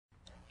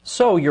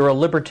So you're a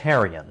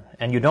libertarian,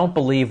 and you don't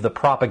believe the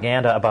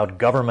propaganda about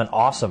government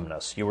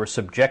awesomeness you were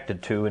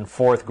subjected to in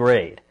 4th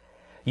grade.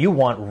 You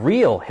want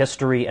real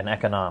history and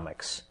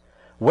economics.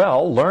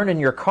 Well, learn in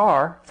your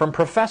car from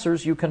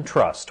professors you can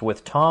trust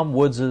with Tom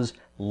Woods'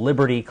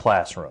 Liberty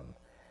Classroom.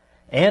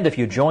 And if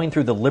you join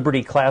through the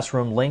Liberty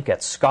Classroom link at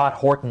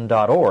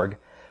scotthorton.org,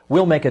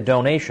 we'll make a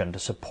donation to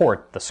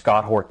support The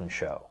Scott Horton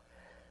Show.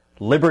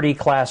 Liberty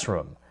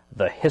Classroom,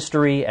 the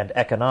history and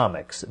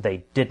economics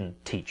they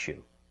didn't teach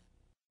you.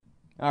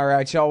 All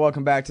right, y'all,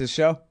 welcome back to the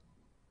show.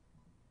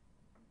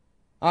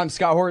 I'm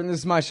Scott Horton. This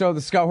is my show,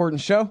 The Scott Horton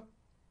Show.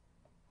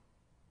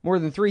 More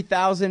than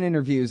 3,000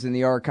 interviews in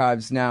the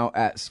archives now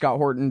at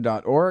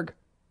scotthorton.org.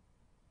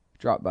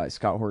 Drop by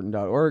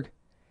scotthorton.org.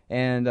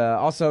 And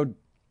also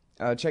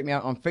check me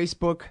out on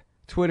Facebook,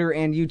 Twitter,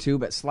 and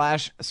YouTube at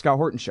 /Scott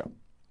Horton Show.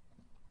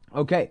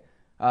 Okay,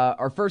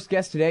 our first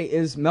guest today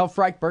is Mel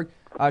Frykberg.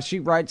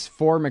 She writes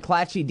for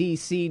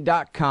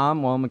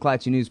McClatchydC.com, well,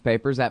 McClatchy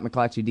newspapers at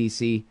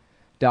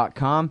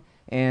McClatchydC.com,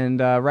 and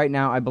right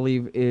now I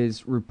believe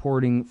is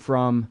reporting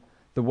from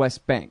the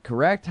West Bank,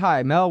 correct?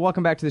 Hi, Mel,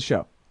 welcome back to the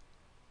show.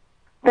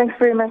 Thanks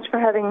very much for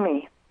having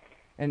me.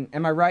 And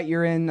am I right,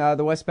 you're in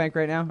the West Bank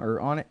right now,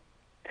 or on it?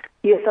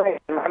 Yes, I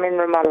am. I'm in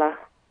Ramallah.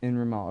 In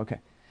Ramallah, okay.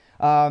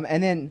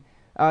 And then,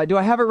 do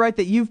I have it right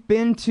that you've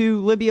been to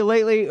Libya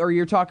lately, or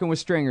you're talking with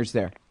stringers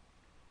there?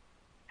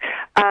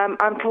 I'm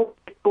talking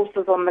with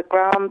sources on the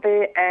ground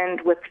there and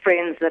with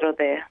friends that are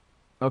there.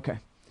 Okay.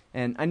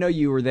 And I know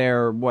you were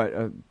there, what,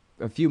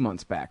 a few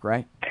months back,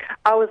 right?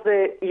 I was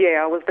there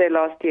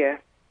last year.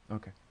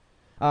 Okay.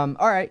 All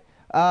right.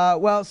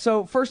 Well,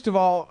 so first of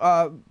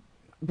all,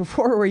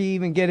 before we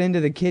even get into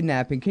the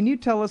kidnapping, can you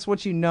tell us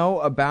what you know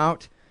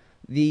about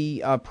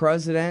the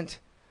president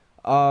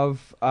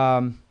of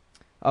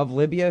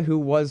Libya who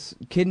was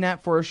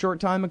kidnapped for a short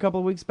time a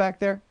couple of weeks back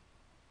there?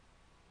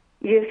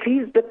 Yes,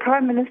 he's the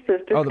prime minister.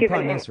 Just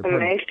giving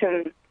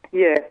information.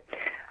 Yeah.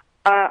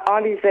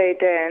 Ali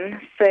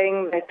Zaidan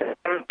saying that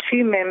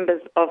 2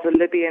 members of the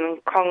Libyan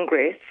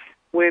Congress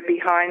were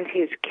behind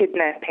his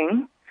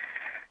kidnapping,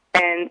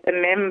 and a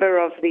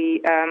member of the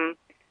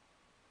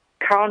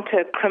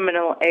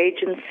counter-criminal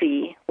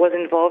agency was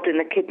involved in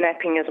the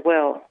kidnapping as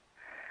well.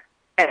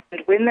 And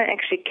when they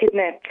actually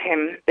kidnapped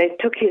him, they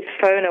took his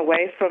phone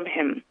away from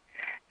him,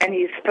 and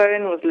his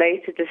phone was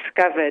later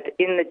discovered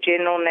in the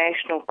General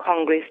National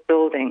Congress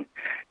building,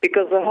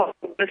 because the whole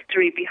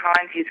mystery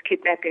behind his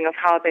kidnapping of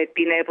how they'd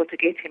been able to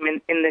get him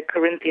in the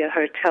Corinthia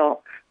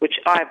Hotel, which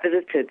I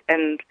visited,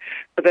 and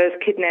for those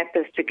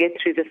kidnappers to get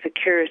through the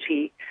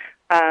security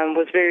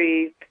was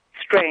very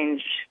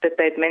strange that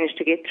they'd managed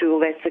to get through all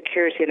that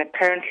security, and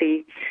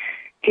apparently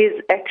his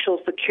actual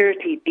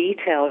security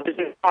detail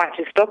didn't try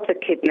to stop the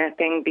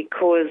kidnapping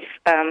because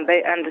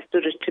they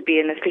understood it to be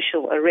an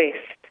official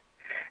arrest,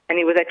 and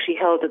he was actually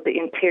held at the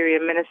Interior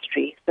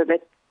Ministry. So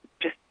that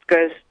just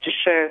goes to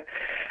show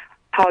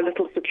how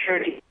little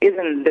security is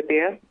in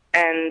Libya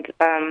and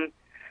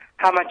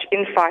how much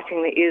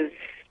infighting there is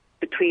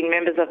between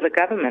members of the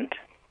government.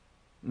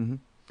 Mm-hmm.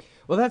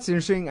 Well, that's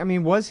interesting. I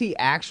mean, was he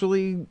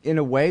actually, in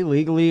a way,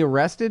 legally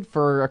arrested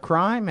for a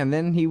crime and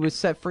then he was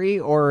set free,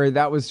 or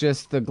that was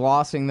just the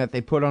glossing that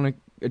they put on an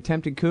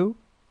attempted coup?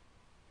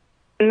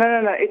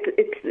 No.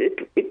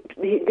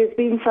 There's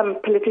been some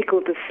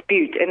political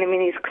dispute, and I mean,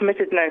 he's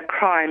committed no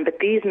crime, but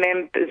these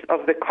members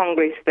of the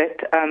Congress, that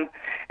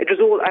it was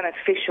all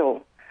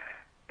unofficial,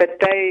 but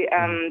they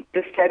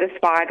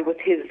dissatisfied with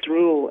his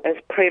rule as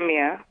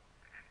premier,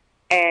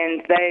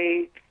 and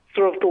they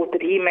sort of thought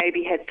that he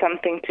maybe had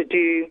something to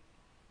do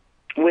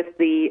with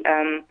the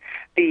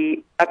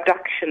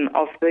abduction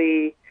of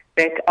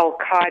that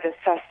Al-Qaeda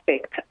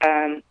suspect,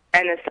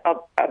 Anas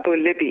Abu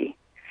Libi,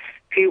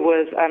 who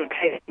was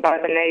taken by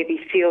the Navy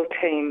SEAL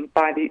team,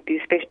 by the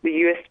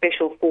U.S.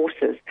 Special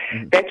Forces.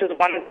 Mm-hmm. That was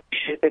one of the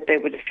issues that they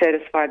were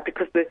dissatisfied,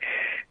 because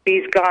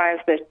these guys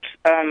that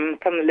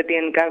from the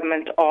Libyan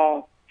government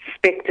are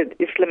suspected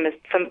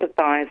Islamist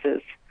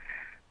sympathizers,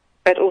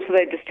 but also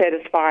they're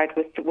dissatisfied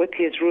with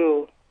his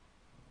rule.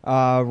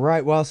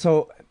 Right. Well,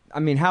 so, I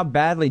mean, how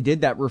badly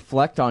did that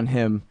reflect on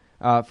him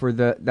for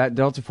that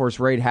Delta Force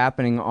raid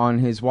happening on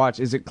his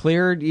watch? Is it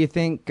clear, do you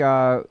think,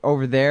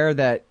 over there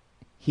that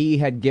he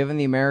had given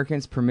the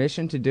Americans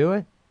permission to do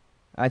it?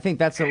 I think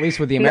that's at least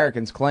what the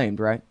Americans claimed,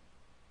 right?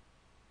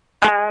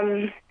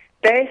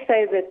 They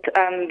say that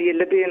the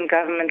Libyan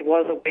government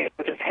was aware of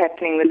what was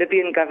happening. The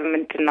Libyan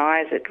government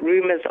denies it.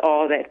 Rumors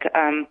are that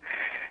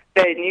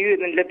they knew,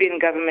 the Libyan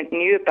government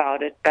knew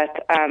about it,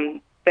 but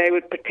they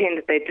would pretend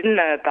that they didn't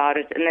know about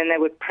it, and then they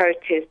would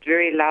protest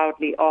very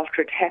loudly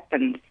after it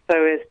happened,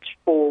 so as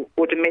for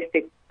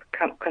domestic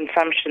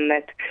consumption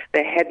that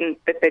they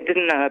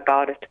didn't know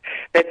about it.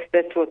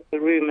 That's what the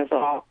rumors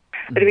are.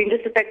 But I mean,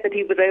 just the fact that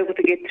he was able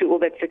to get through all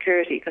that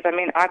security, because I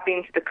mean, I've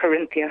been to the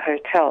Corinthia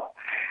Hotel,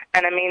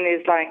 And I mean,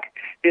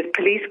 there's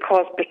police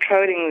cars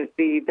patrolling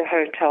the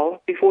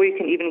hotel. Before you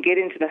can even get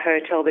into the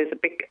hotel, there's a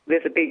big, you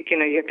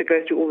have to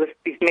go through all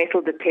these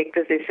metal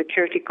detectors. There's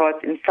security guards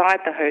inside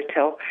the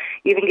hotel.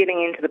 Even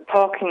getting into the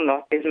parking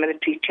lot, there's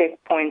military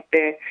checkpoint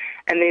there,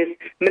 and there's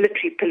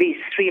military police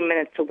 3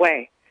 minutes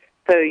away.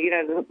 So,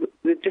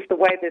 just the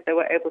way that they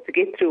were able to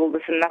get through all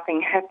this and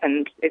nothing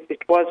happened, it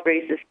was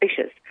very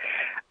suspicious.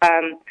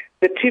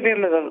 The two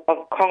members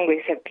of Congress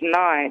have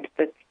denied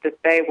that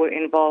they were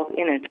involved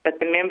in it, but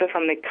the member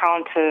from the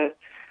counter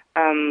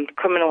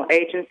criminal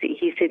agency,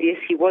 he said yes,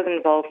 he was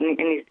involved, and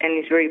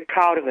he's very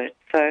proud of it.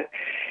 So,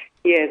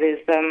 yeah,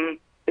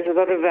 there's a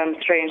lot of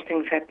strange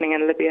things happening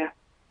in Libya.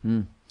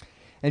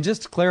 And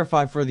just to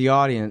clarify for the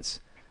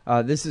audience,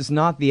 this is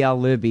not the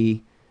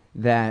al-Libi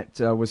that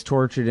was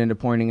tortured into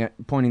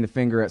pointing the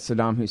finger at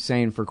Saddam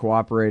Hussein for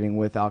cooperating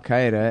with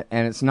al-Qaeda,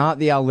 and it's not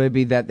the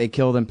al-Libi that they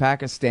killed in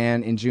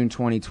Pakistan in June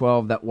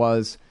 2012 that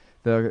was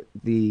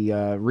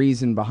the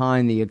reason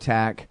behind the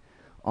attack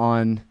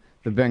on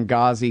the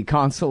Benghazi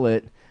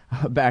consulate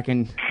back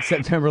in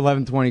September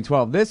 11,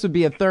 2012. This would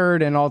be a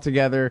third and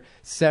altogether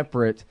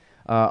separate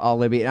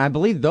al-Libi, and I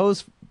believe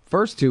those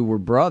first two were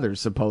brothers,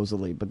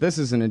 supposedly, but this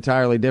is an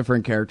entirely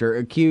different character,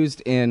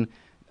 accused in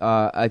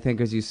I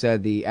think, as you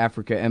said, the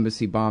Africa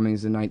embassy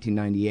bombings in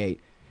 1998.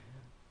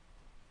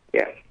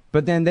 Yeah.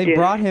 But then they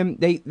brought him.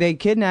 They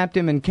kidnapped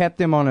him and kept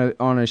him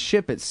on a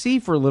ship at sea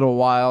for a little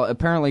while.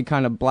 Apparently,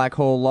 kind of black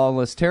hole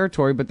lawless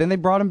territory. But then they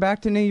brought him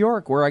back to New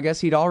York, where I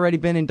guess he'd already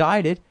been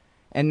indicted,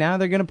 and now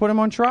they're going to put him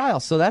on trial.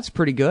 So that's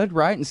pretty good,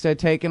 right? Instead of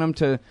taking him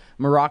to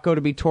Morocco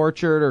to be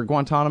tortured or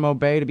Guantanamo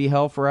Bay to be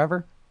held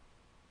forever.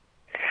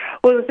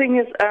 Well, the thing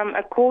is,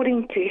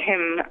 according to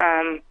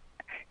him.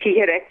 He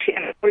had actually,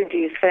 and according to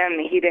his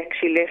family, he'd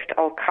actually left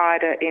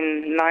Al-Qaeda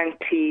in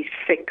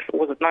 96, or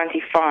was it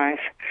 95,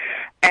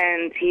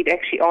 and he'd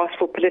actually asked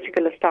for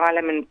political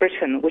asylum in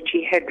Britain, which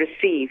he had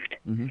received.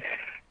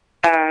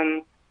 Mm-hmm.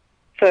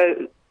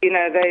 So,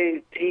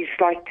 he's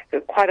like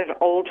quite an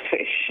old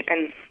fish,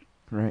 and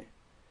right.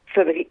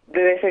 So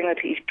they're saying that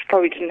he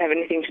probably didn't have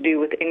anything to do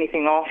with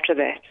anything after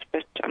that,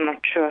 but I'm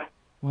not sure.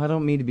 Well, I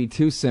don't mean to be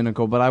too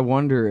cynical, but I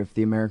wonder if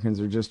the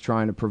Americans are just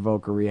trying to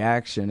provoke a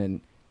reaction,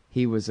 and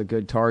he was a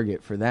good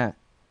target for that.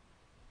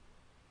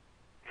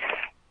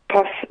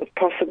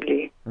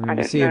 Possibly. I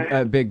don't see know.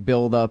 A big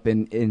build-up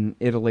in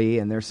Italy,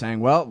 and they're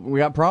saying, well, we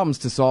got problems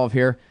to solve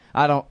here.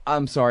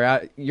 I'm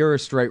sorry, you're a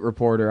straight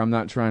reporter. I'm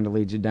not trying to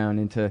lead you down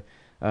into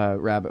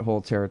rabbit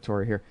hole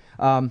territory here.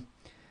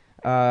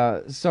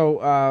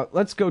 So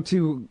let's go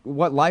to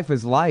what life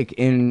is like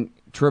in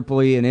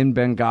Tripoli and in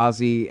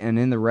Benghazi and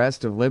in the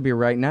rest of Libya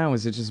right now.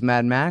 Is it just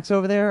Mad Max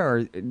over there,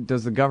 or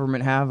does the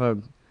government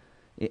have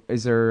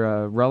is there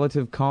a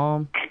relative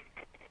calm?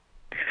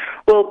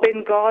 Well,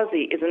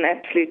 Benghazi is an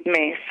absolute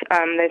mess.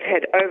 They've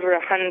had over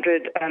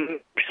 100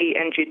 military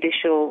and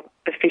judicial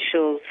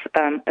officials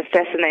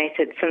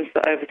assassinated since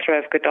the overthrow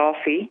of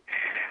Gaddafi.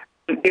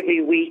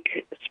 Every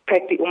week, it's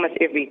practically almost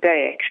every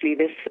day, actually,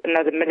 there's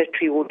another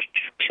military or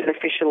judicial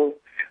official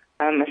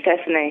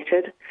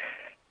assassinated.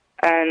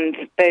 And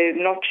they're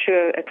not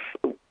sure if,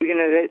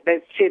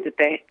 they've said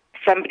that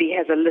somebody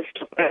has a list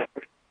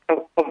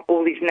of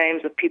all these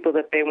names of people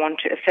that they want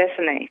to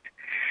assassinate.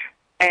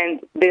 And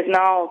there's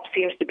now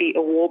seems to be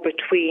a war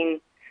between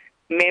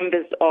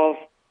members of,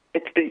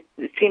 it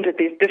seems that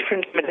there's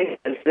different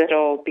militias that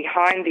are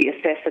behind the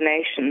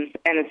assassinations,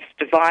 and it's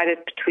divided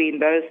between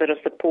those that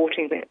are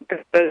supporting,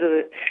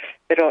 those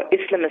that are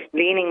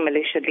Islamist-leaning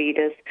militia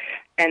leaders,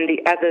 and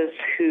the others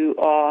who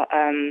are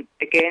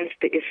against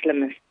the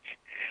Islamists.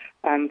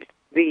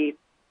 The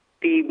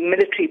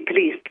military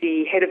police,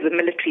 the head of the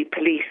military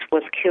police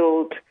was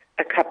killed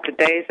a couple of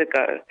days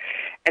ago,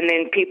 and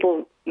then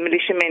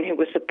militiamen who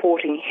were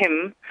supporting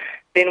him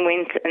then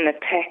went and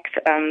attacked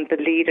the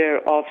leader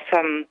of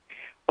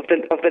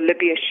the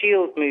Libya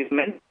Shield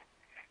movement.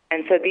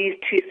 And so these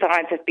two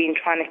sides have been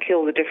trying to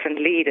kill the different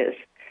leaders,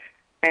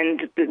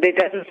 and there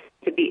doesn't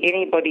seem to be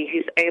anybody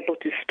who's able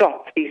to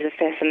stop these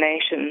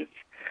assassinations.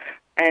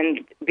 And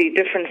the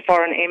different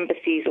foreign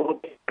embassies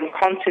or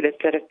consulates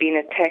that have been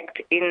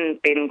attacked in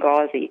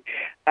Benghazi.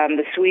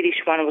 The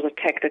Swedish one was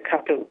attacked a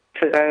couple of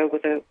weeks ago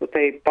with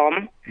a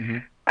bomb.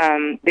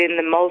 Mm-hmm. Then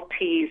the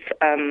Maltese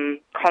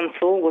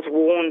consul was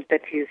warned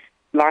that his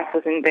life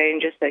was in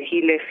danger, so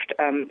he left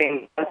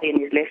Benghazi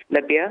and he's left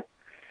Libya.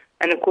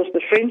 And of course,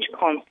 the French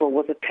consul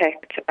was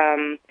attacked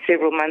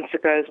several months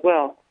ago as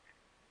well.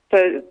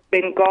 So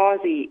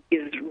Benghazi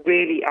is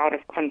really out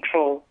of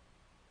control.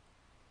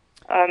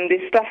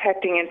 There's stuff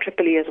happening in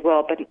Tripoli as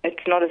well, but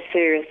it's not as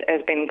serious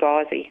as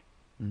Benghazi.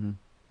 Mm-hmm.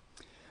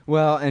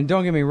 Well, and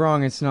don't get me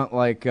wrong, it's not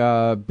like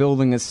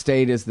building a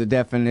state is the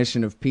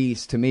definition of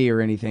peace to me or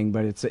anything,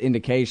 but it's an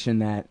indication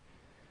that,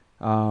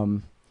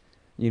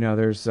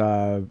 there's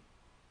a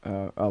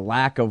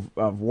lack of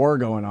war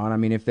going on. I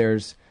mean, if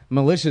there's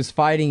militias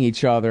fighting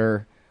each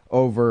other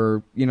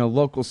over,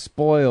 local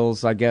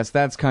spoils, I guess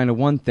that's kind of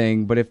one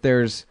thing. But if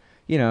there's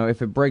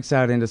if it breaks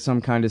out into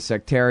some kind of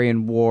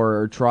sectarian war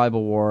or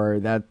tribal war,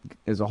 that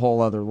is a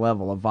whole other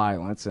level of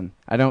violence. And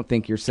I don't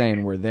think you're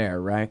saying we're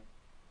there, right?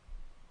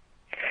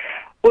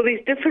 Well,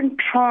 these different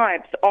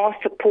tribes are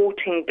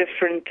supporting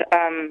different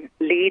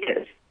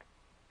leaders.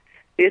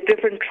 There's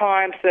different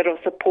tribes that are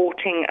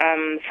supporting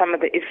some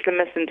of the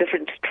Islamists, and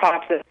different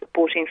tribes that are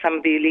supporting some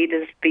of the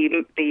leaders,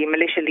 the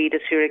militia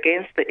leaders who are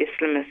against the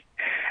Islamists.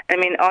 I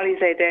mean, Ali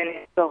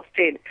Zaidan himself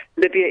said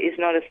Libya is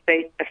not a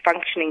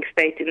functioning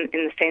state in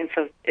the sense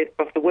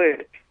of the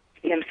word.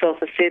 He himself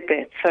has said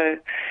that. So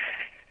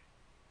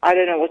I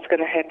don't know what's going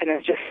to happen.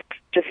 It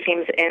just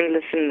seems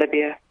endless in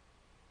Libya.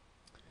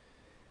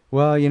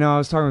 Well, I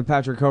was talking with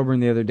Patrick Coburn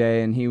the other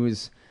day, and he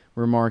was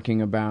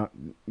remarking about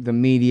the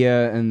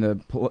media and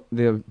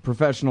the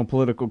professional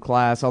political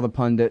class, all the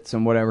pundits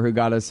and whatever who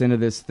got us into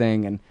this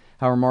thing, and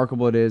how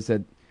remarkable it is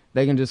that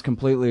they can just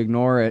completely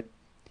ignore it.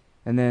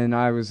 And then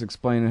I was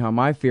explaining how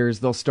my fear is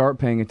they'll start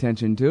paying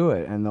attention to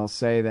it, and they'll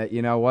say that,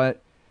 you know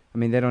what, I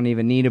mean, they don't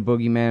even need a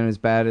boogeyman as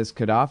bad as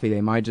Gaddafi.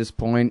 They might just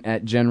point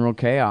at general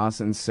chaos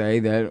and say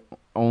that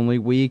only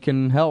we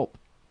can help,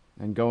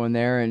 and go in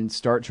there and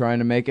start trying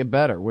to make it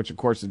better, which of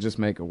course would just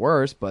make it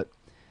worse, but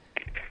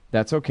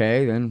that's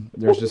okay, then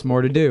there's just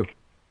more to do.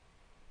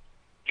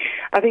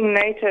 I think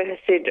NATO has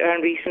said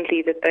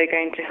recently that they're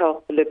going to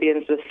help the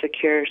Libyans with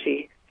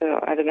security. So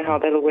I don't know how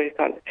that'll work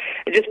out.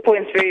 It just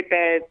points very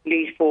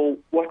badly for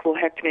what will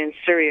happen in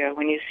Syria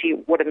when you see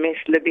what a mess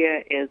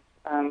Libya is.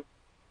 And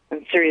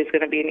Syria is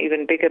going to be an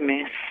even bigger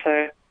mess.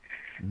 So,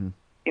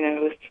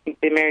 with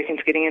the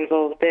Americans getting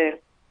involved there.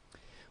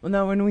 Well,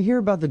 now, when we hear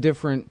about the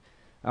different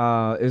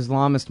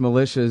Islamist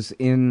militias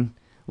in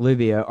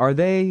Libya, are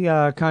they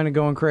kind of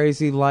going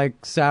crazy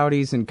like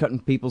Saudis and cutting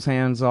people's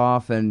hands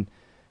off and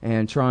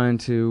trying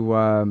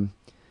to,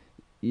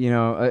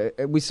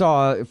 we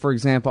saw, for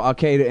example,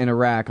 Al-Qaeda in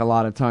Iraq a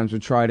lot of times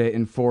would try to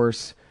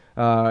enforce,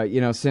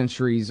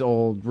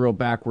 centuries-old, real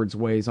backwards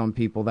ways on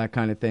people, that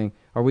kind of thing.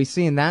 Are we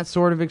seeing that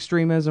sort of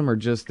extremism, or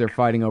just they're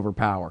fighting over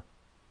power?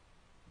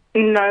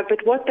 No,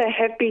 but what they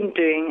have been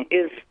doing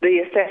is the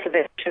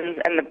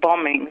assassinations and the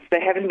bombings. They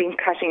haven't been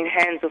cutting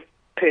hands off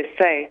per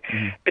se.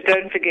 But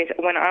don't forget,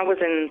 when I was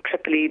in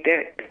Tripoli,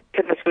 the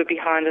Islamists were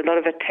behind a lot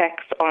of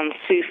attacks on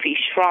Sufi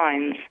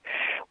shrines,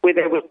 where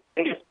they would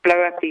just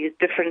blow up these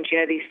different,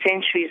 these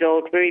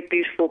centuries-old, very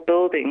beautiful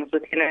buildings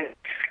with,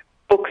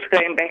 books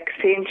going back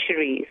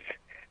centuries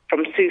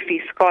from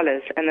Sufi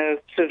scholars, and they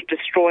were sort of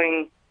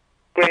destroying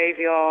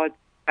graveyards,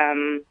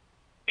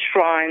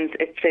 shrines,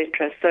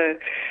 etc. So,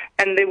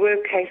 and there were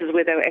cases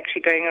where they were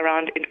actually going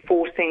around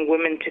enforcing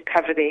women to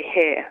cover their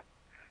hair.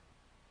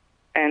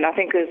 And I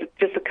think there's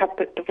just a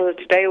couple, was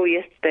it today or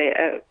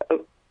yesterday,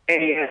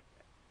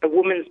 a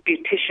woman's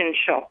beautician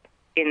shop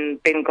in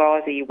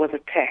Benghazi was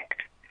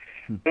attacked.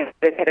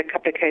 They've had a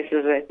couple of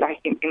cases like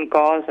in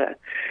Gaza,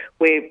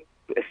 where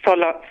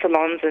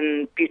salons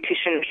and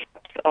beautician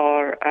shops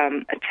are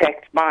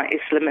attacked by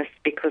Islamists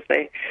because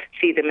they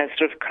see them as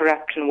sort of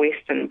corrupt and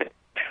Western. But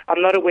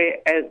I'm not aware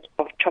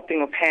of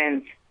chopping of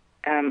hands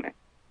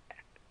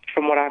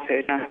from what I've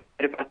heard. I've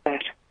heard about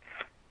that.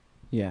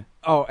 Yeah.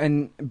 Oh,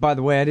 and by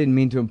the way, I didn't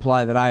mean to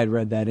imply that I had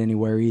read that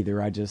anywhere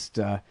either. I just,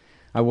 I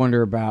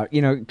wonder about,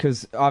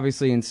 because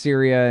obviously in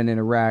Syria and in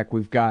Iraq,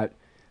 we've got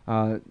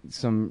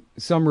some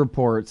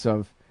reports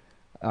of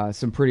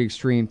some pretty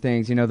extreme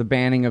things. The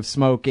banning of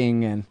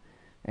smoking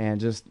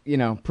and just,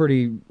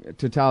 pretty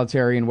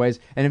totalitarian ways.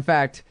 And in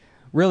fact,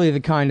 really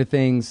the kind of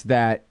things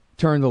that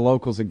turn the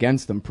locals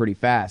against them pretty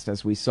fast,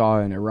 as we saw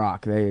in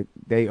Iraq.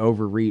 They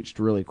overreached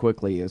really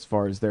quickly as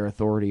far as their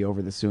authority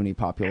over the Sunni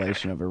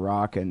population of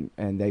Iraq, and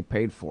they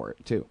paid for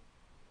it too.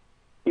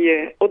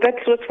 Yeah, well,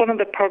 that's what's one of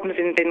the problems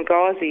in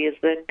Benghazi, is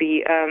that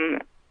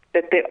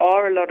that there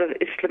are a lot of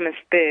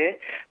Islamists there,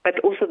 but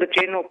also the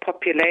general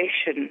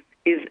population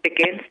is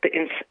against the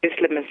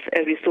Islamists,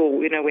 as we saw,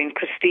 when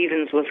Chris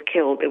Stevens was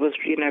killed, there was,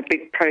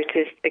 big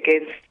protest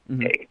against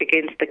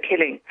the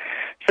killing.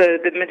 So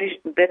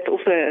that's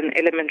also an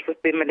element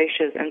with the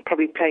militias, and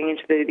probably playing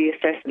into the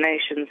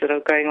assassinations that are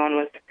going on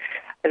with,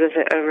 as I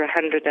said, over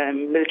 100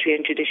 military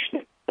and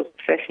judicial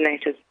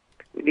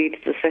leaders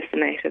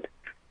assassinated.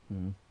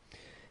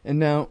 And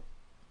now,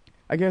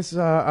 I guess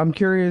I'm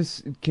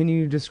curious, can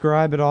you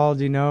describe at all,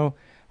 do you know,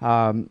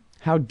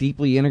 how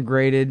deeply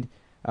integrated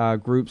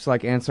groups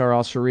like Ansar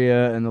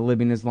al-Sharia and the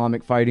Libyan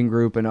Islamic Fighting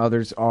Group and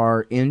others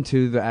are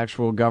into the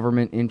actual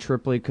government in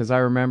Tripoli? Because I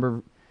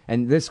remember,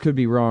 and this could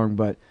be wrong,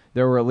 but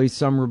there were at least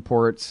some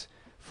reports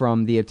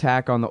from the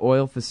attack on the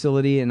oil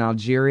facility in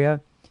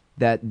Algeria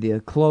that the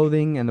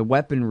clothing and the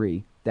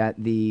weaponry that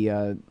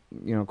the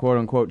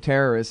quote-unquote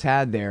terrorists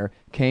had there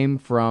came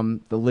from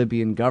the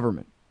Libyan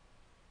government.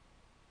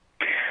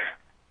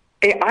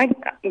 I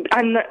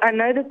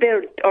know that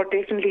there are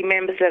definitely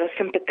members that are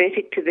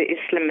sympathetic to the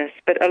Islamists,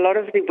 but a lot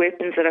of the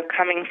weapons that are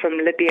coming from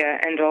Libya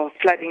and are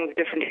flooding the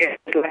different areas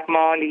like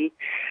Mali,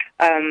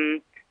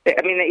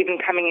 they're even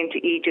coming into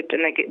Egypt,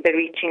 and they're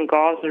reaching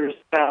Gaza as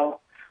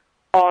well,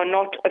 are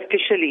not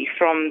officially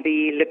from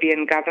the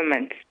Libyan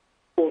government.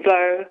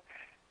 Although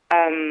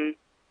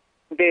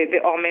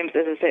there are members,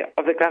 as I say,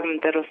 of the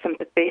government that are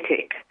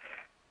sympathetic.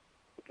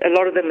 A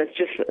lot of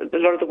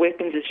the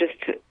weapons is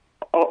just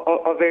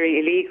are very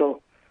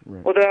illegal.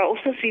 Right. Although I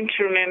also seem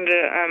to remember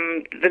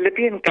the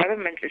Libyan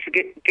government is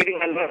giving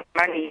a lot of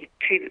money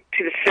to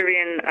the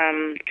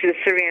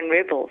Syrian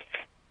rebels.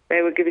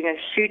 They were giving a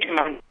huge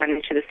amount of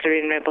money to the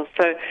Syrian rebels.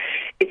 So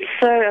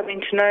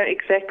to know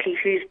exactly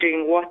who's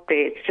doing what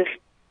there, it's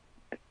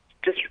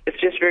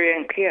just very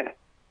unclear.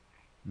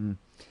 Mm.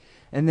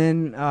 And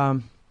then,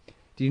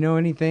 do you know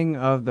anything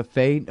of the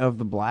fate of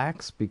the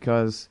blacks?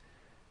 Because,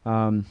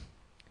 and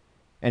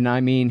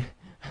I mean,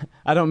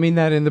 I don't mean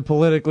that in the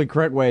politically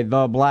correct way,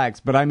 the blacks,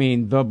 but I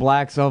mean the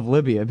blacks of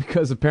Libya,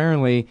 because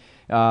apparently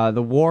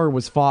the war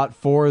was fought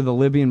for the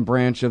Libyan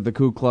branch of the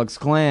Ku Klux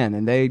Klan,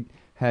 and they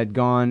had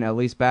gone, at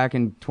least back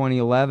in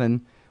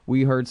 2011,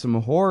 we heard some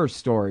horror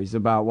stories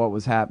about what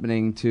was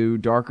happening to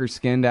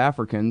darker-skinned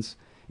Africans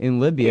in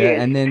Libya,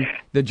 yes. And then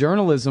the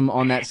journalism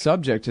on that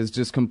subject has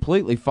just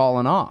completely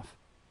fallen off.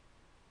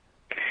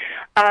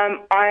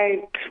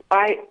 I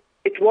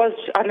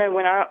know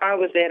when I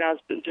was there and I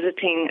was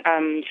visiting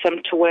some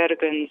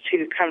Tuaregans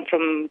who come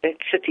from that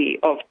city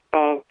of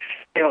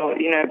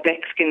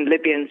black-skinned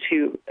Libyans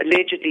who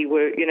allegedly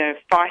were,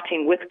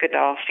 fighting with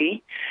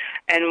Gaddafi,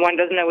 and one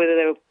doesn't know whether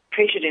they were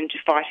pressured into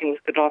fighting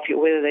with Gaddafi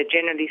or whether they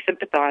generally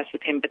sympathized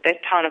with him. But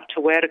that town of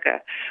Tuarega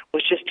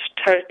was just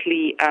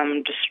totally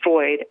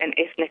destroyed and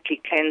ethnically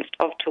cleansed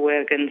of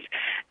Tuaregans,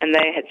 and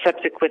they had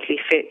subsequently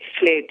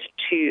fled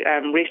to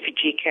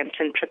refugee camps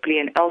in Tripoli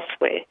and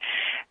elsewhere.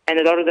 And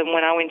a lot of them,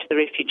 when I went to the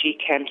refugee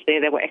camps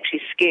there, they were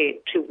actually scared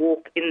to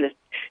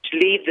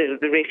leave the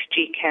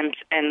refugee camps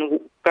and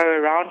go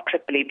around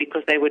Tripoli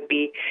because they would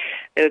be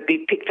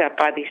picked up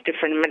by these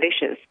different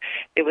militias.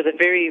 There was a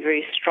very,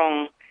 very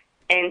strong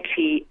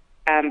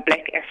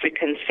anti-Black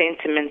African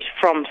sentiment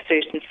from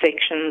certain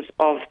sections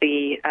of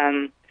the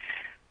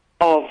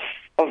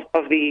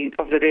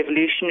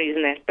revolutionaries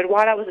and that. But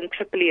while I was in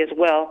Tripoli as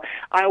well,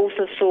 I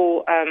also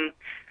saw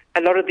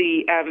a lot of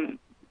the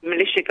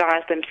militia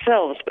guys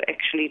themselves were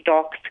actually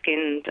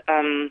dark-skinned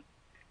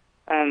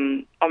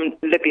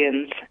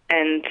Libyans,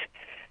 and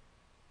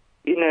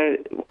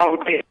I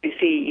would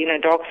see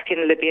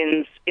dark-skinned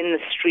Libyans in the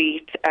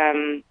street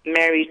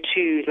married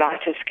to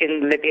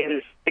lighter-skinned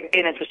Libyans.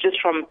 Again, it was just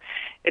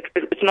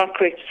it's not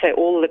correct to say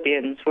all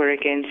Libyans were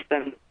against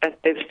them, but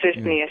there was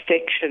certainly a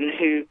section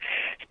who,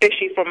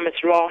 especially from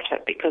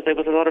Misrata, because there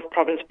was a lot of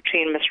problems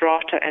between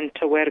Misrata and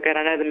Tuarega, and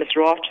I know the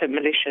Misrata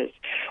militias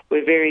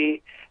were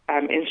very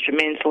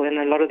instrumental in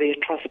a lot of the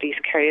atrocities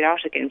carried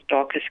out against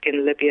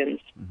darker-skinned Libyans.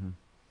 Mm-hmm.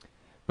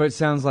 But it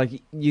sounds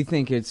like you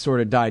think it's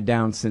sort of died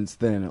down since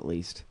then, at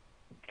least.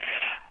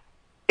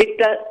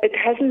 It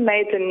hasn't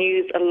made the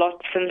news a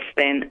lot since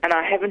then, and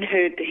I haven't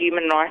heard the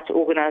human rights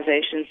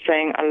organizations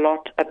saying a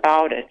lot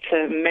about it.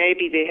 So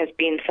maybe there has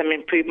been some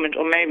improvement,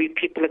 or maybe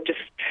people have just,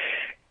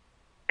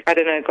 got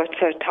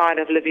so tired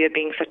of Libya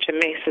being such a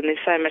mess, and there's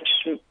so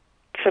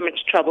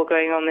much trouble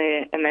going on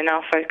there, and they're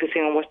now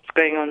focusing on what's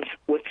going on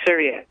with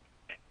Syria.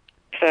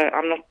 So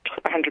I'm not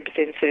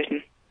 100%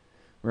 certain.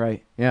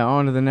 Right. Yeah,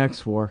 on to the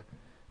next war.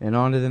 And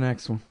on to the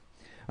next one.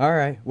 All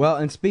right. Well,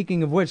 and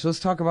speaking of which, let's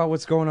talk about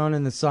what's going on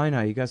in the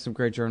Sinai. You got some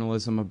great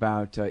journalism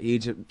about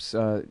Egypt's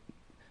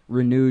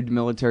renewed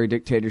military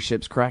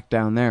dictatorship's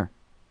crackdown there.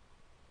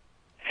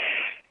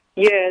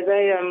 Yeah,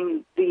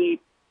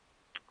 it's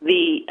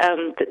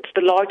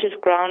the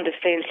largest ground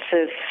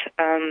offensive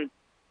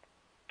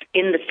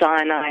in the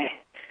Sinai.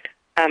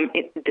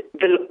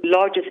 The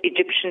largest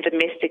Egyptian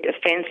domestic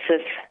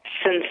offensive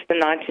since the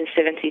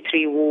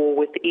 1973 war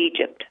with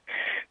Egypt.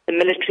 The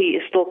military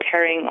is still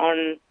carrying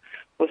on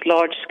with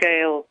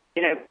large-scale,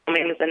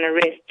 bombings and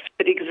arrests.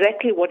 But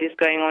exactly what is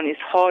going on is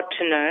hard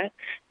to know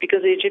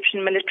because the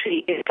Egyptian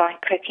military is like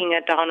cracking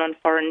down on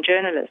foreign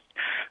journalists.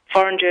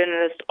 Foreign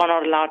journalists are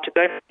not allowed to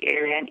go to the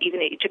area, and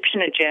even the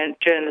Egyptian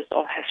journalists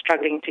are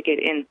struggling to get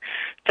in.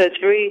 So it's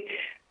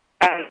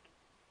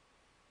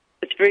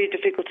very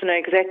difficult to know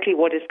exactly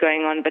what is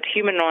going on, but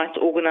human rights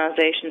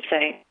organizations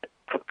say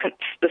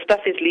the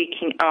stuff is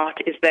leaking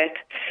out is that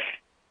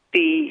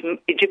the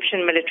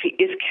Egyptian military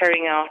is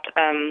carrying out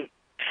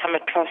some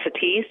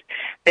atrocities.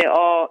 They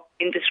are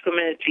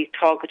indiscriminately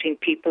targeting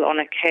people on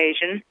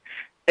occasion.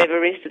 They've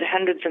arrested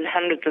hundreds and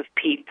hundreds of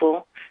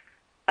people.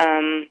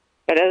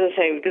 But as I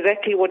say,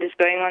 exactly what is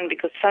going on,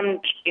 because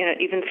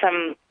even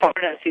some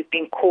foreigners who've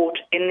been caught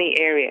in the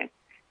area,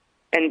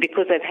 and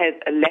because they've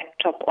had a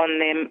laptop on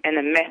them and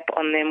a map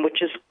on them,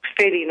 which is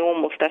fairly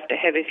normal stuff to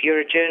have if you're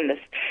a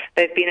journalist,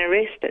 they've been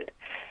arrested.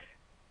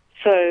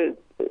 So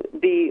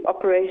the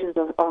operations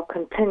are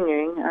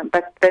continuing,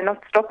 but they're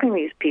not stopping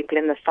these people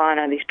in the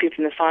Sinai. These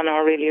people in the Sinai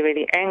are really,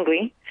 really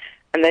angry,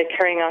 and they're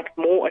carrying out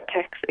more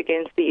attacks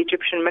against the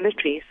Egyptian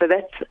military. So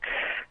that's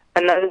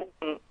another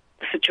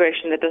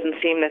situation that doesn't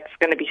seem that's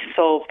going to be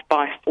solved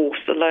by force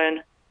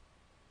alone.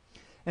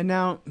 And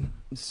now,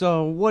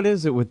 so what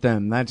is it with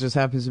them? That just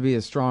happens to be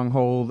a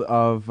stronghold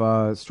of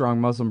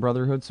strong Muslim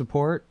Brotherhood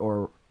support,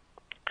 or?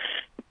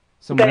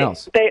 someone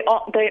else? They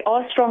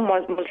are strong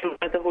Muslim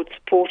Brotherhood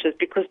supporters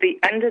because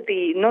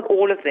not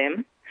all of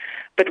them,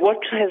 but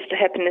what has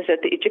happened is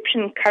that the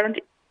current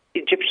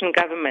Egyptian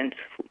government,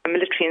 a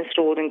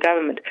military-installed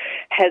government,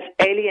 has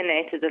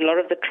alienated a lot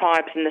of the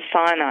tribes in the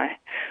Sinai.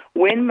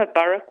 When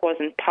Mubarak was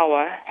in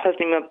power,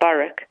 Hosni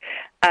Mubarak,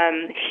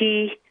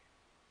 he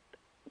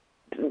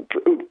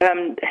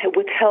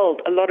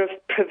withheld a lot of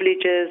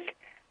privileges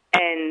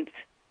and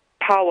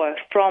power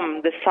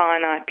from the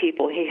Sinai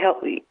people.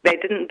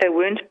 They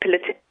weren't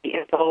politically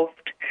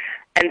involved,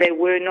 and they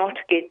were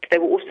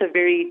also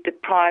very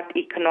deprived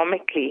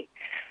economically.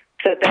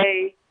 So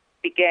they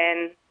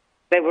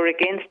were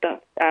against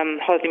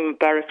Hosni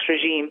Mubarak's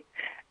regime,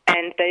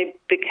 and they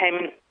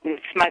became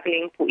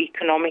smuggling for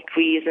economic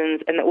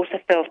reasons, and they also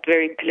felt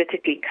very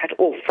politically cut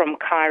off from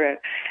Cairo.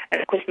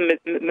 And of course,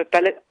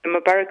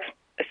 Mubarak's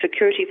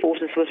security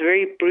forces was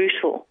very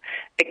brutal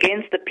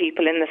against the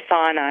people in the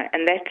Sinai,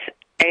 and that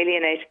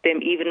alienated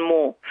them even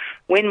more.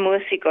 When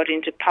Morsi got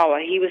into power,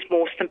 he was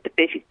more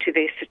sympathetic to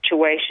their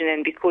situation,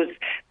 and because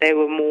a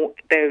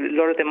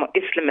lot of them are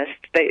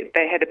Islamists,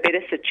 they had a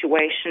better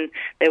situation.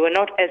 They were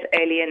not as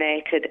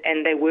alienated,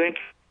 and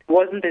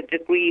wasn't the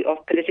degree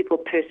of political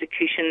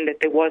persecution that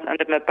there was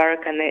under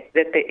Mubarak and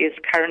that there is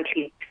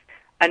currently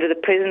under the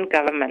present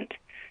government.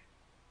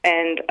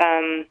 And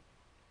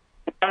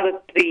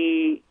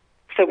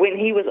so when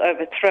he was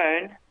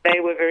overthrown, they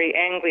were very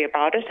angry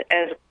about it,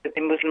 as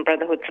the Muslim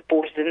Brotherhood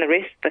supporters in the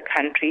rest of the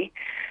country.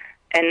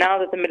 And now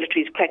that the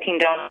military is cracking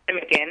down on them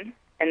again,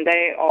 and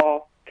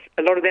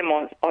a lot of them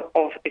are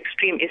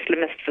extreme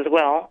Islamists as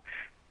well,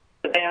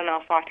 but they are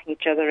now fighting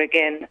each other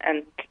again.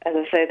 And as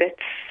I say,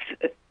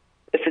 that's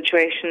a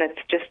situation that's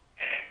just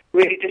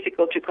really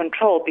difficult to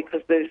control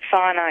because the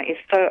Sinai is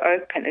so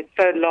open, it's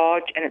so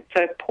large, and it's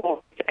so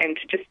poor. And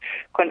to just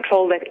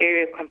control that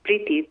area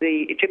completely,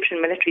 the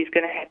Egyptian military is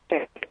going to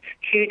have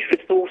huge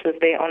resources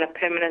there on a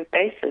permanent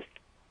basis.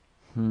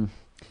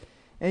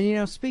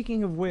 And,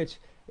 speaking of which,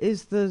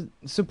 is the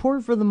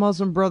support for the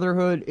Muslim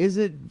Brotherhood, is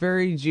it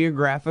very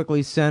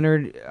geographically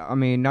centered? I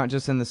mean, not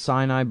just in the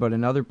Sinai, but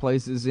in other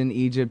places in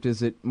Egypt?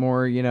 Is it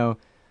more,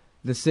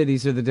 the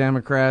cities are the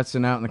Democrats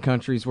and out in the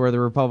countries where the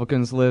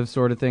Republicans live,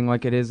 sort of thing,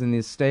 like it is in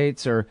the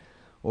States? Or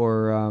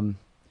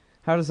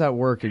how does that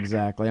work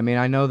exactly? I mean,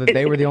 I know that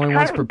they were the only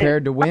ones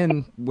prepared to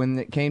win when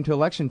it came to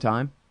election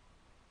time.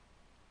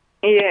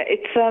 Yeah,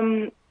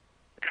 it's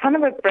kind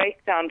of a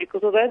breakdown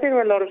because although there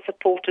are a lot of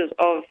supporters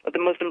of the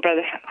Muslim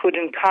Brotherhood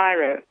in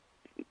Cairo,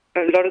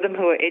 a lot of them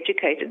who are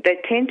educated, they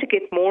tend to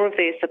get more of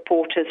their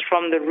supporters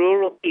from the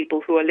rural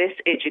people who are less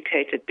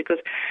educated because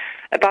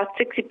about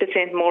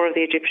 60% more of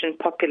the Egyptian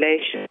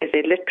population is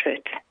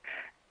illiterate.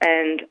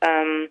 And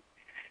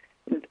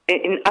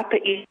in Upper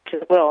Egypt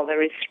as well,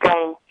 there is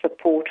strong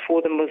support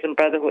for the Muslim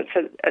Brotherhood.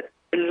 So a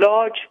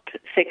large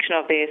section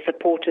of their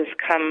supporters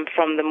come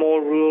from the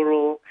more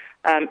rural,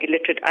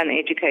 illiterate,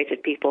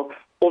 uneducated people,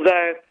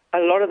 although a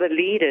lot of the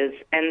leaders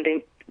and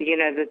the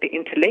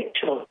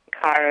intellectuals in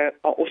Cairo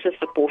are also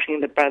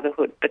supporting the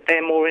Brotherhood, but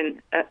they're more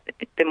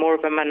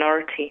of a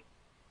minority.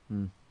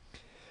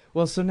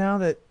 Well, so now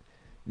that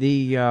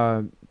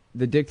the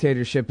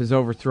dictatorship has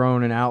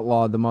overthrown and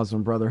outlawed the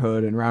Muslim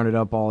Brotherhood and rounded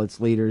up all its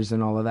leaders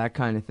and all of that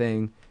kind of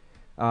thing,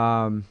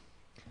 I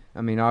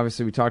mean,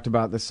 obviously we talked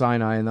about the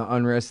Sinai and the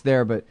unrest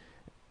there, but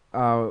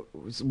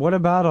what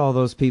about all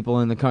those people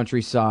in the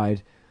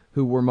countryside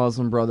who were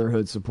Muslim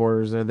Brotherhood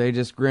supporters? Are they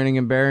just grinning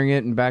and bearing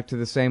it and back to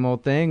the same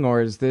old thing? Or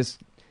is this,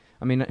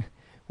 I mean,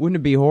 wouldn't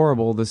it be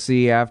horrible to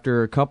see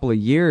after a couple of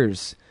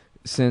years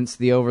since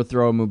the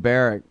overthrow of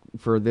Mubarak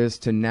for this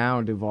to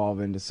now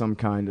devolve into some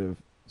kind of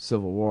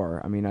civil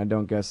war? I mean, I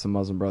don't guess the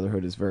Muslim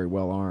Brotherhood is very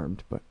well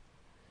armed, but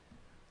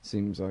it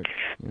seems like...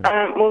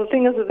 well, the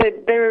thing is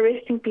that they're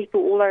arresting people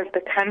all over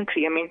the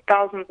country. I mean,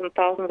 thousands and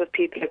thousands of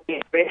people have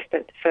been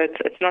arrested, so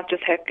it's not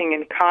just happening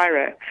in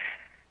Cairo.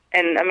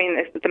 And, I mean,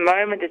 at the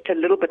moment, it's a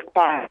little bit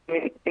quiet. I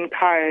mean, in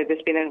Cairo,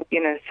 there's been,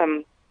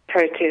 some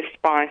protests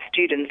by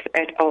students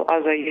at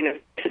Al-Azhar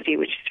University,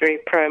 which is very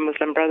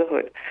pro-Muslim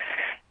Brotherhood.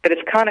 But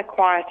it's kind of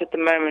quiet at the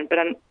moment. But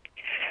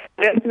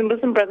the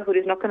Muslim Brotherhood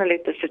is not going to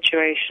let the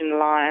situation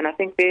lie. And I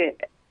think their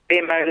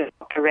modus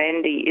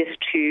operandi is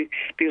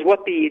because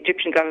what the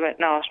Egyptian government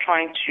now is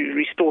trying to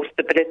restore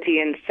stability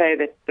and say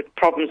that the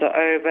problems are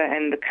over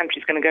and the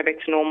country's going to go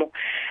back to normal.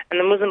 And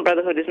the Muslim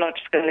Brotherhood is not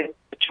just going to let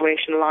the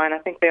situation lie. And I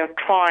think they are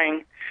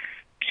trying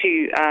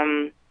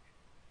to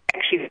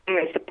actually bring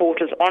their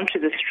supporters onto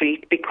the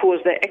street because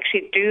they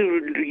actually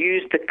do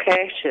use the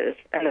clashes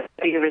and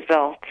the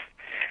results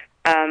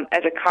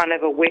as a kind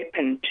of a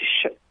weapon to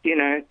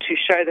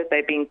show that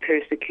they're being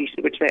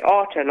persecuted, which they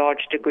are to a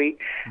large degree,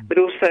 but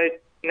also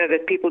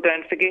that people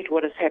don't forget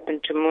what has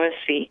happened to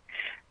Morsi,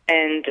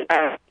 and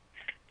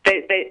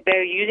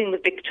they're using the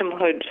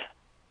victimhood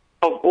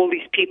of all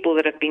these people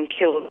that have been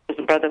killed,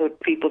 the Brotherhood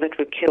people that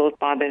were killed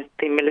by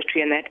the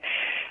military, and that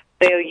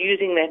they are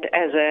using that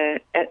as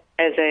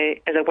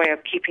a way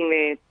of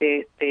keeping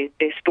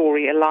their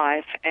story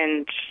alive,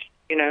 and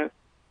not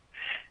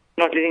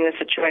letting the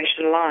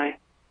situation lie.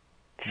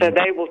 So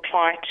they will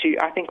try to.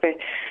 I think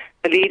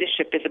the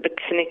leadership is a bit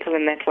cynical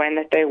in that way, and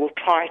that they will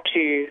try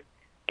to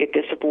get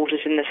their supporters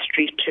in the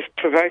street to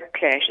provoke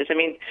clashes. I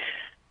mean,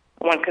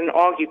 one can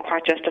argue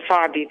quite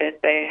justifiably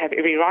that they have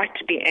every right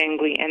to be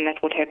angry and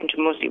that what happened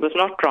to Muslim was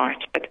not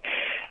right, but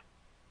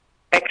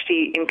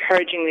actually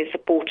encouraging their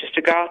supporters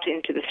to go out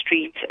into the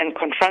streets and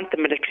confront the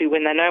military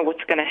when they know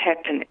what's going to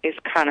happen is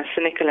kind of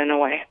cynical in a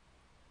way.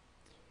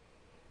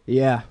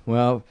 Yeah,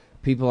 well,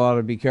 people ought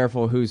to be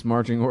careful whose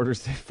marching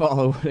orders they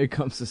follow when it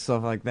comes to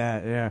stuff like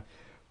that, yeah.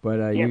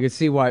 But you can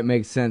see why it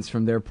makes sense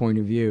from their point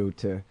of view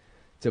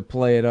to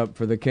play it up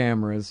for the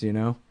cameras, you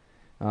know?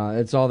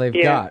 It's all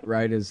they've got,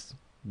 right, is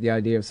the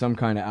idea of some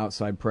kind of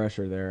outside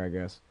pressure there, I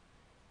guess.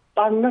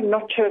 I'm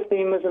not sure if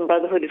the Muslim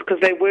Brotherhood is, because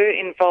they were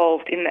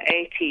involved in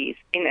the 80s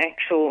in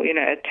actual,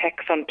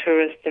 attacks on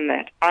tourists and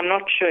that. I'm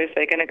not sure if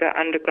they're going to go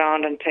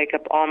underground and take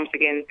up arms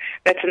again.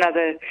 That's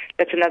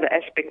another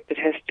aspect that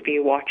has to be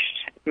watched.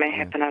 It may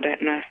happen, I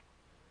don't know.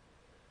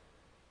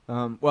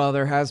 Well,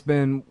 there has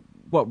been,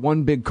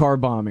 one big car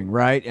bombing,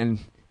 right? And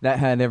that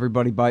had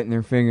everybody biting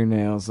their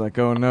fingernails, like,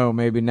 oh no,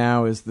 maybe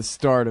now is the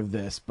start of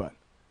this, but...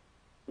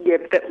 Yeah,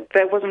 but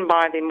that wasn't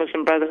by the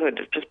Muslim Brotherhood.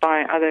 It was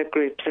by other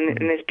groups, and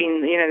there's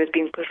been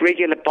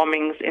regular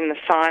bombings in the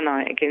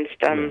Sinai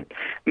against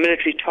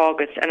military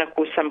targets, and of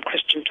course some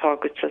Christian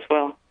targets as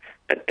well.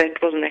 But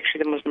that wasn't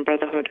actually the Muslim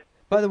Brotherhood.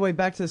 By the way,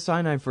 back to the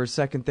Sinai for a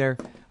second there.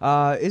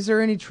 Is there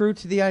any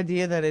truth to the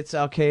idea that it's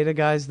Al-Qaeda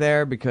guys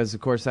there? Because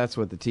of course that's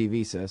what the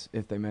TV says,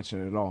 if they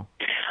mention it at all.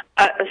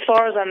 As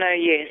far as I know,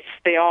 yes,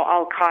 there are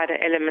Al-Qaeda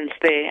elements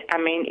there. I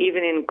mean,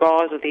 even in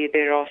Gaza,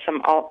 there are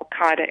some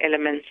Al-Qaeda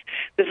elements.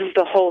 This is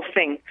the whole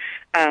thing.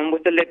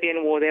 With the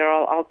Libyan war, there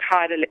are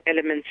Al-Qaeda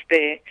elements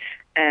there.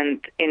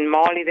 And in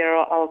Mali, there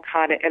are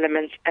Al-Qaeda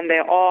elements. And they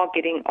are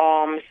getting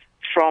arms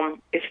from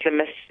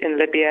Islamists in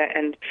Libya,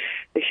 and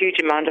the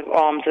huge amount of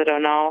arms that are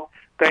now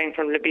going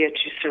from Libya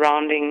to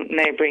surrounding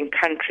neighboring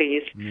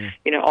countries,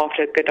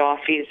 after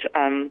Gaddafi's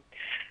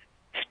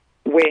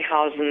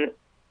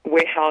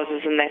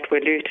warehouses and that were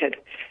looted.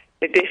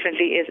 There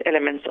definitely is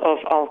elements of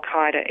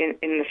Al-Qaeda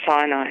in the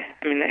Sinai.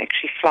 I mean, they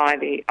actually fly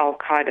the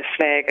Al-Qaeda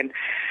flag,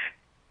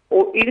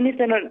 or even if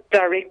they're not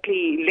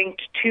directly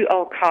linked to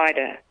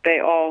Al-Qaeda, they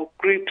are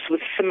groups with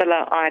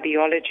similar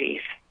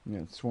ideologies.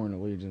 Yeah, sworn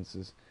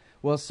allegiances.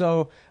 Well,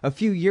 so a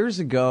few years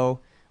ago,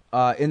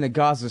 in the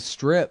Gaza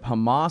Strip,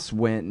 Hamas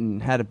went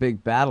and had a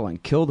big battle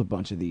and killed a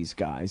bunch of these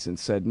guys and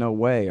said, no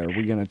way are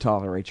we going to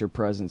tolerate your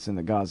presence in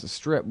the Gaza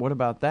Strip. What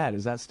about that?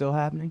 Is that still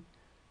happening?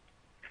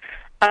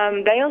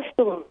 They are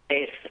still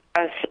there.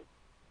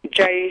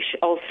 Jaish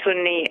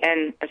al-Sunni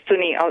and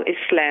Sunni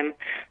al-Islam,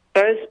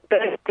 those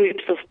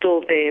groups are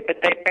still there,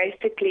 but they're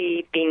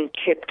basically being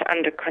kept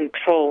under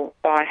control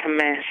by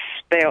Hamas.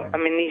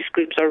 These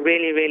groups are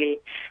really,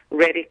 really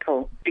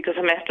radical, because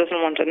Hamas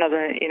doesn't want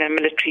another,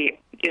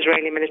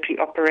 Israeli military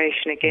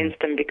operation against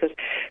them, because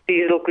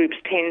these little groups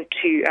tend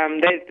to,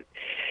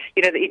 the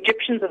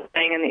Egyptians are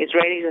saying and the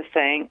Israelis are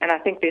saying, and I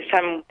think there's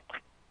some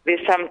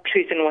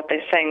truth in what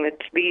they're saying, that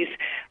these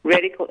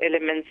radical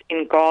elements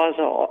in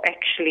Gaza are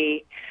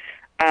actually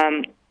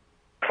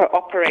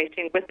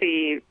cooperating with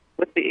the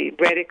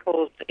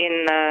radicals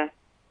in the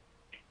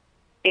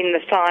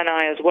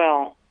Sinai as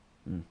well.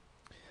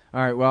 All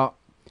right, well,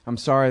 I'm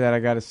sorry that I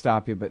got to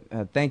stop you,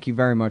 but thank you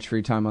very much for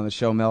your time on the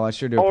show, Mel. I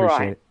sure do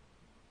appreciate it.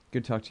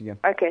 Good to talk to you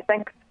again. Okay,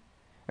 thanks.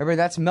 Everybody,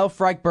 that's Mel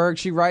Frykberg.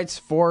 She writes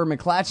for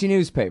McClatchy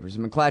newspapers,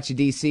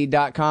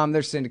 McClatchydC.com.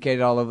 They're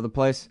syndicated all over the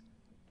place.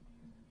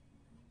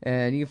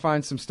 And you can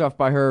find some stuff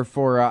by her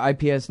for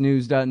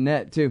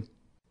IPSnews.net, too.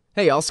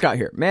 Hey, y'all, Scott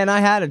here. Man, I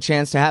had a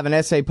chance to have an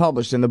essay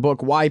published in the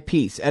book Why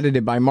Peace,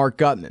 edited by Mark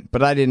Gutman,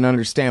 but I didn't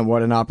understand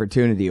what an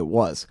opportunity it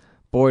was.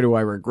 Boy, do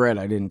I regret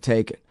I didn't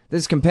take it.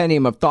 This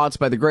compendium of thoughts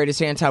by the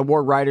greatest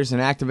anti-war writers and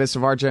activists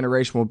of our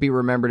generation will be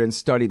remembered and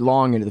studied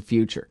long into the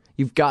future.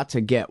 You've got to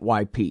get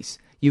Why Peace.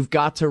 You've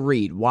got to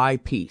read Why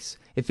Peace.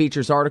 It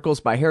features articles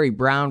by Harry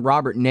Brown,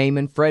 Robert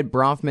Naiman, Fred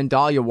Bronfman,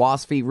 Dahlia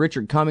Wasfy,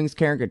 Richard Cummings,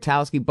 Karen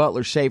Kotowski,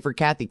 Butler Schaefer,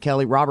 Kathy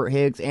Kelly, Robert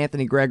Higgs,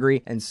 Anthony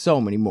Gregory, and so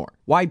many more.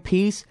 Why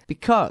Peace?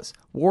 Because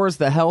war is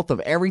the health of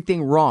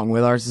everything wrong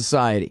with our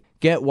society.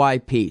 Get Why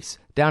Peace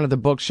down at the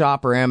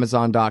bookshop or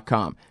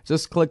Amazon.com.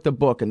 Just click the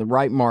book in the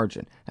right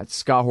margin at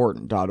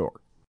scotthorton.org.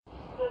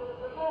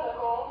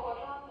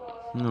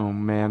 Oh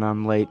man,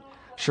 I'm late.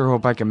 Sure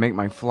hope I can make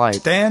my flight.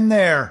 Stand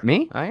there.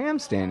 Me? I am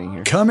standing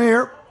here. Come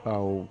here.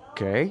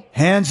 Okay.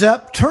 Hands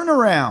up, turn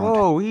around.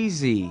 Whoa,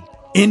 easy.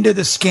 Into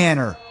the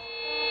scanner.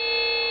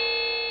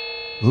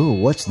 Ooh,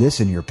 what's this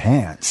in your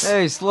pants?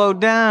 Hey, slow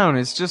down.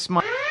 It's just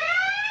my...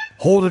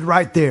 Hold it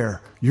right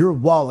there. Your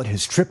wallet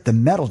has tripped the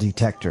metal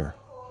detector.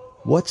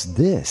 What's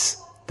this?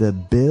 The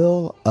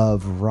Bill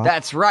of Rights?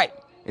 That's right.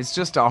 It's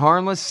just a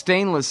harmless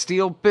stainless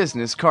steel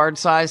business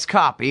card-sized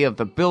copy of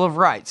the Bill of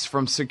Rights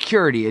from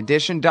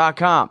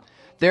SecurityEdition.com.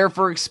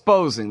 Therefore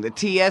exposing the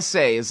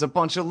TSA as a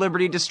bunch of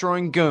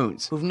liberty-destroying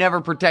goons who've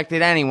never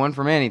protected anyone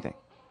from anything.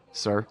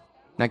 Sir,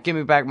 now give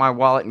me back my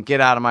wallet and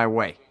get out of my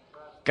way.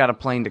 Got a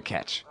plane to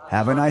catch.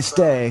 Have a nice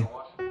day.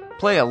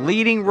 Play a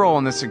leading role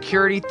in the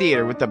security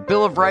theater with the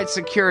Bill of Rights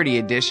Security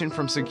Edition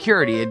from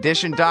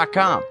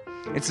SecurityEdition.com.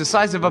 It's the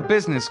size of a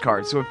business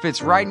card, so it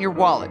fits right in your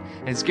wallet,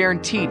 and it's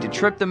guaranteed to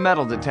trip the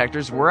metal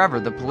detectors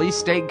wherever the police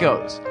state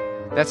goes.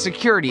 That's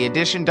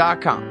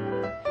SecurityEdition.com.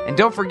 And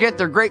don't forget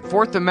their great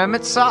Fourth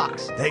Amendment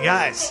socks. Hey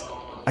guys,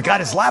 I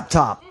got his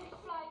laptop.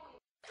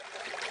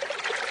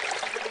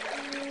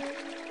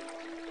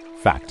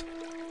 Fact.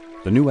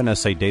 The new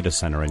NSA data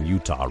center in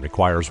Utah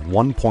requires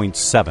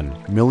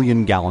 1.7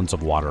 million gallons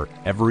of water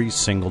every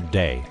single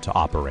day to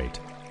operate.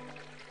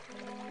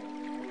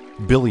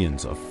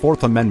 Billions of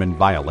Fourth Amendment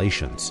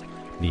violations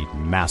need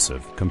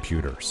massive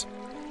computers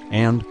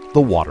and the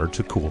water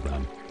to cool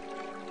them.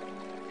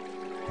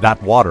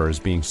 That water is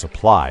being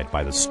supplied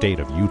by the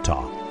state of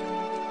Utah.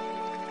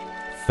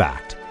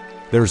 Fact.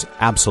 There's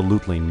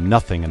absolutely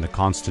nothing in the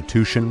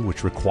Constitution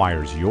which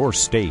requires your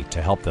state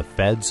to help the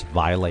feds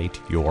violate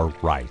your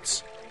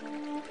rights.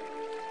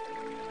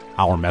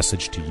 Our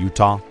message to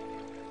Utah: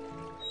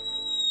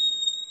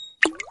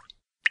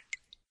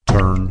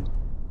 turn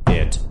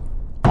it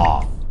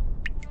off.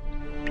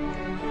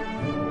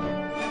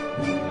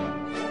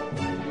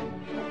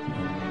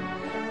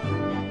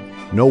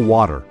 No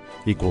water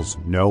equals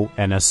no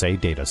NSA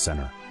data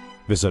center.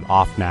 Visit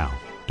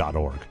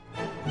offnow.org.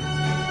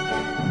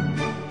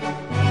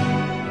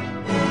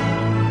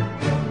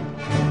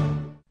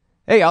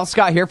 Hey, Al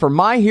Scott here for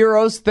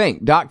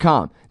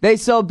MyHeroesThink.com. They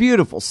sell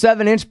beautiful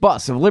 7-inch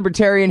busts of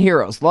libertarian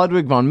heroes: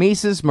 Ludwig von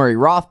Mises, Murray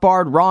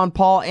Rothbard, Ron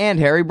Paul, and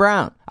Harry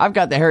Brown. I've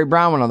got the Harry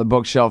Brown one on the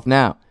bookshelf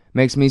now.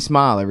 Makes me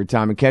smile every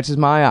time it catches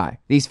my eye.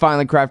 These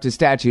finely crafted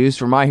statues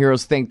from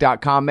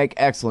MyHeroesThink.com make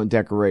excellent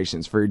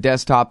decorations for your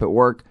desktop at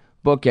work,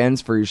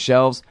 bookends for your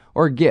shelves,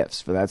 or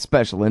gifts for that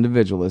special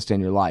individualist in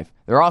your life.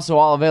 They're also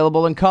all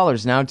available in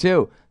colors now,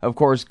 too. Of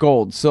course,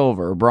 gold,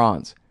 silver, or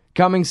bronze.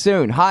 Coming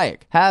soon,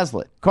 Hayek,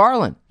 Hazlitt,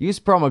 Carlin. Use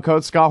promo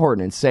code Scott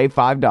Horton and save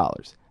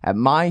 $5 at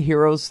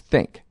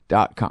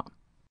MyHeroesThink.com.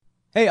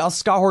 Hey, Al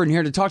Scott Horton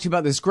here to talk to you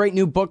about this great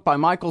new book by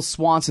Michael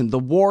Swanson, The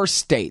War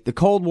State, The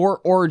Cold War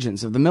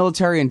Origins of the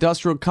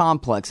Military-Industrial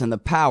Complex and the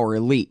Power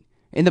Elite.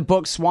 In the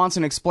book,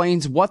 Swanson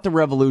explains what the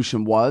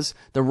revolution was,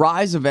 the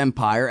rise of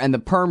empire, and the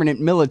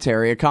permanent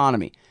military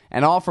economy,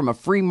 and all from a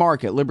free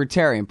market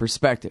libertarian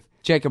perspective.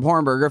 Jacob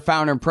Hornberger,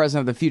 founder and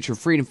president of the Future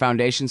Freedom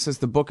Foundation, says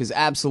the book is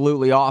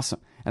absolutely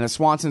awesome, and that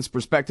Swanson's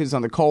perspectives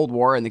on the Cold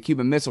War and the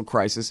Cuban Missile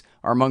Crisis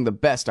are among the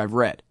best I've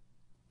read.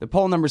 The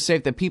poll numbers say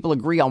that people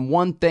agree on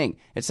one thing: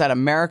 it's that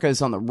America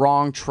is on the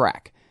wrong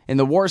track. In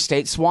The War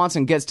State,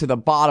 Swanson gets to the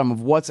bottom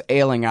of what's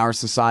ailing our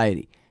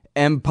society: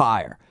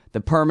 empire,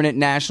 the permanent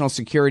national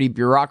security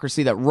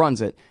bureaucracy that runs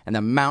it, and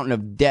the mountain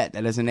of debt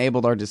that has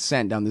enabled our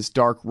descent down this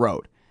dark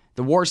road.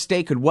 The War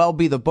State could well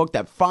be the book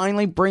that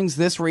finally brings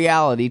this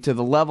reality to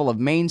the level of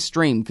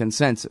mainstream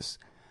consensus.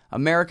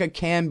 America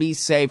can be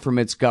saved from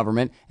its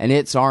government and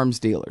its arms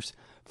dealers.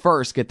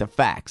 First, get the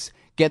facts.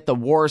 Get The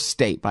War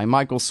State by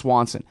Michael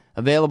Swanson,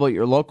 available at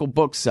your local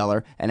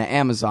bookseller and at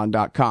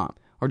Amazon.com.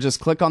 Or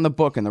just click on the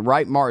book in the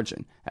right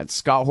margin at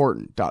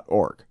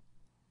scotthorton.org.